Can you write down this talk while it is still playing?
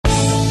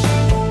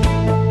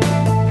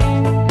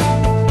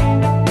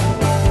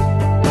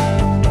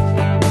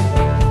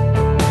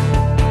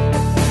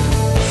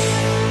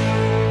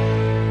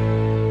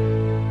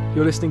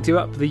You're listening to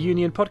Up, the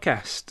Union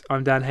podcast.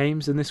 I'm Dan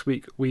Hames, and this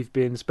week we've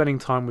been spending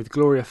time with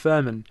Gloria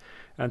Furman,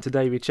 and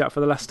today we chat for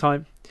the last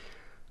time.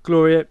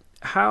 Gloria,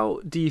 how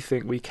do you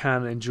think we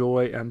can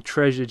enjoy and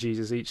treasure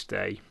Jesus each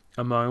day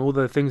among all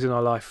the things in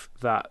our life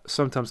that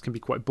sometimes can be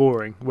quite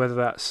boring, whether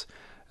that's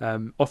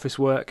office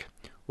work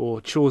or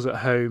chores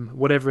at home,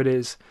 whatever it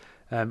is?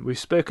 We've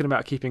spoken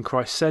about keeping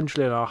Christ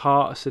central in our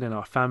hearts and in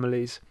our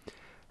families.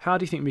 How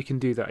do you think we can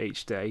do that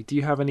each day? Do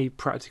you have any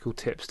practical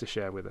tips to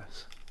share with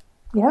us?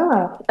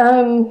 Yeah,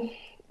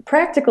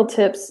 practical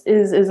tips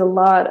is a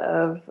lot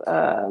of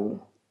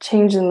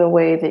changing the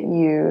way that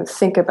you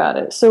think about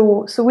it.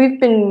 So we've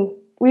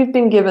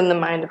been given the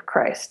mind of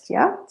Christ,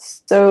 yeah.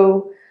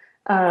 So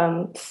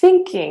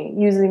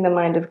thinking using the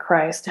mind of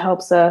Christ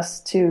helps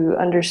us to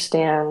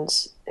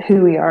understand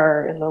who we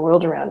are in the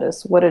world around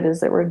us, what it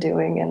is that we're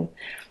doing,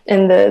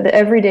 and the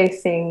everyday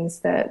things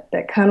that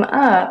come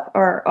up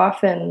are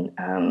often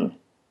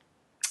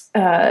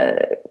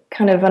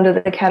kind of under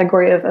the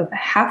category of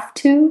have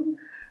to,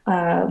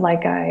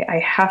 like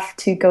I have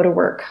to go to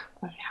work,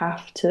 I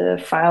have to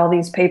file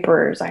these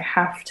papers, I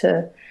have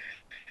to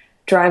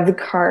drive the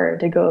car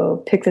to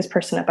go pick this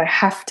person up, I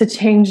have to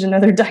change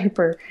another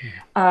diaper,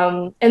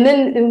 and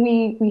then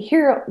we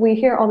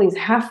hear all these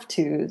have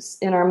tos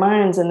in our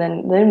minds, and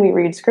then we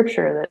read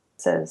scripture that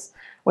says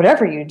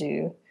whatever you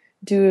do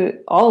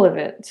all of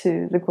it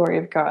to the glory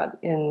of God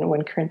in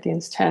 1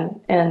 Corinthians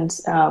 10. And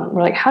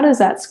we're like, how does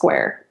that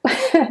square?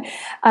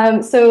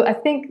 So I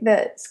think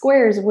that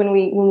squares when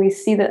we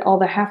see that all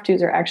the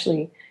have-tos are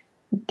actually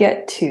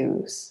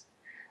get-tos.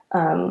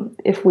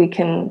 If we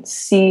can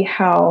see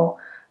how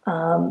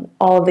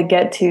all of the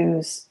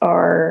get-tos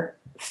are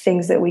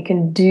things that we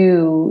can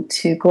do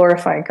to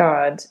glorify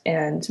God,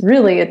 and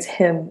really it's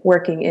Him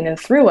working in and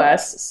through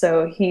us,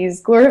 so He's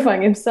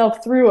glorifying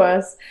Himself through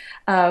us,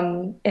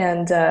 and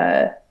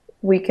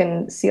we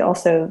can see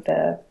also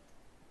the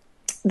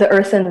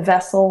earthen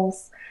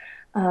vessels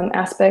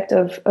aspect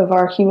of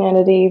our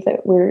humanity,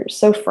 that we're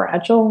so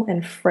fragile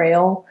and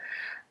frail,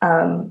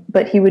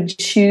 but He would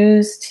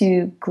choose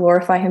to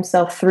glorify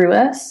Himself through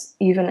us,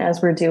 even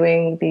as we're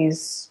doing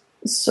these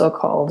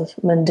so-called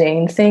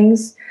mundane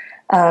things.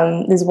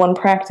 There's one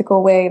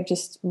practical way of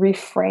just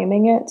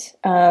reframing it.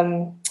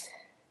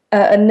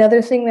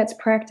 Another thing that's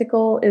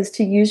practical is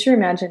to use your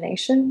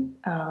imagination,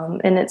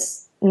 and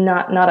it's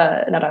not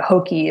a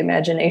hokey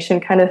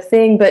imagination kind of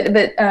thing, but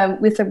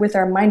with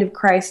our mind of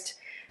Christ,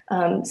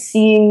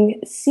 seeing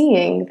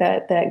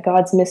that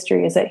God's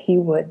mystery is that He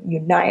would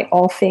unite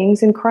all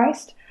things in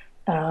Christ.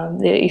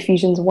 The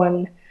Ephesians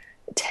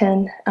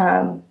 1:10,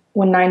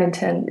 1:9 and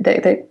 10,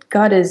 that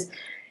God is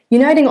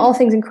uniting all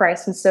things in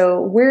Christ, and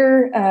so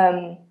we're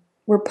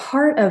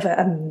part of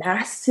a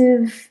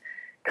massive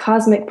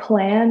cosmic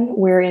plan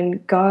wherein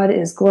God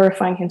is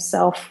glorifying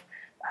Himself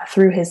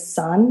through His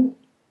Son,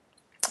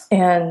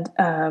 and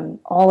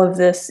all of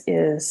this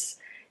is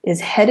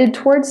headed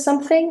towards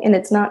something, and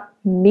it's not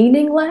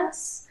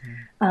meaningless.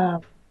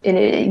 And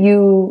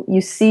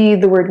you see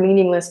the word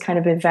meaningless kind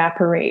of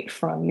evaporate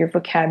from your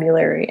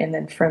vocabulary and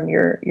then from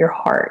your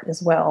heart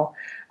as well.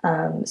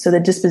 So the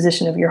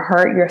disposition of your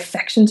heart, your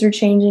affections are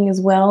changing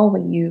as well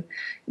when you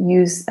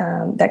use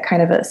that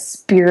kind of a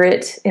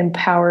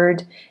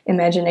spirit-empowered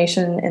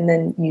imagination, and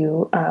then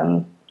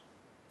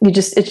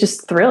it's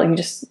just thrill.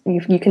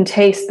 You can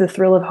taste the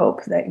thrill of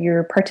hope that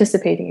you're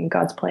participating in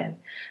God's plan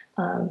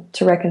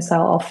to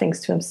reconcile all things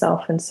to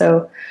Himself. And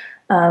so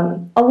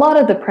a lot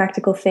of the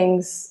practical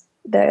things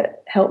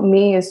that help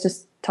me is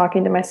just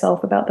talking to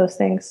myself about those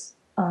things.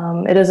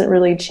 It doesn't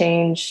really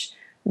change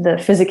the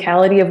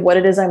physicality of what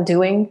it is I'm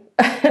doing.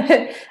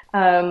 I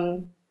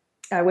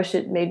wish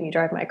it made me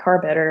drive my car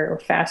better or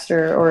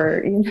faster,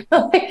 or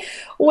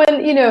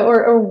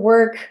or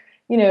work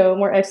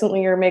more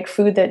excellently, or make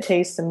food that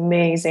tastes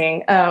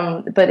amazing.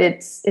 But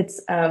it's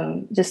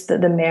just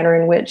the manner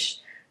in which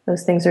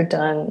those things are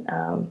done,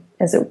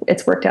 as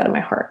it's worked out in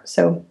my heart.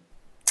 So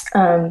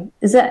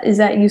is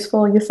that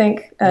useful, you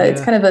think? Yeah.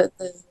 It's kind of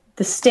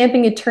the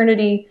stamping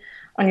eternity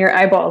on your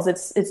eyeballs.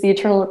 It's the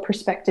eternal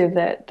perspective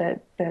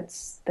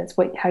that's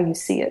how you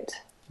see it.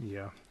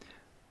 Yeah.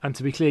 And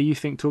to be clear, you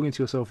think talking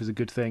to yourself is a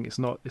good thing. It's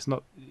not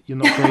you're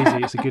not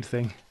crazy, it's a good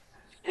thing.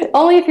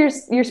 Only if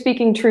you're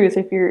speaking truth.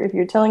 If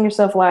you're telling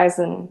yourself lies,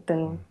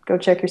 then go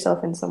check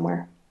yourself in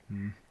somewhere.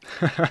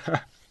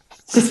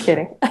 Just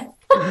kidding.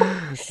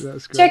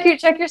 That's great.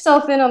 Check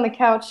yourself in on the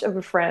couch of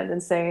a friend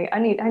and say, I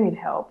need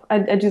help. I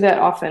do that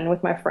often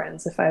with my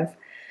friends if I've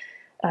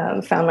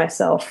found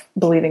myself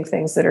believing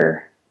things that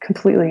are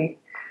completely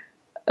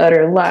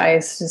utter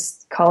lies.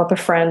 Just call up a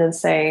friend and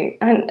say,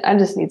 I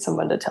just need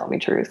someone to tell me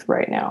truth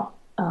right now.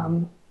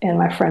 And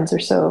my friends are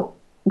so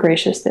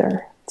gracious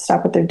there.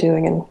 Stop what they're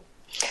doing and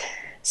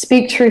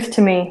speak truth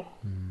to me.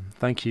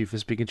 Thank you for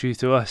speaking truth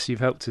to us. You've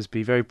helped us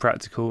be very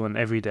practical and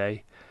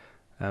everyday,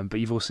 but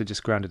you've also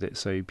just grounded it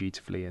so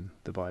beautifully in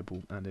the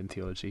Bible and in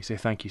theology. So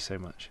thank you so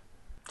much.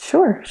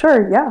 Sure.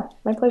 Yeah,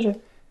 my pleasure.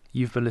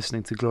 You've been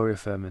listening to Gloria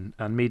Furman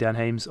and me, Dan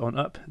Hames, on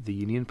Up, the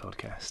Union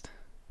podcast.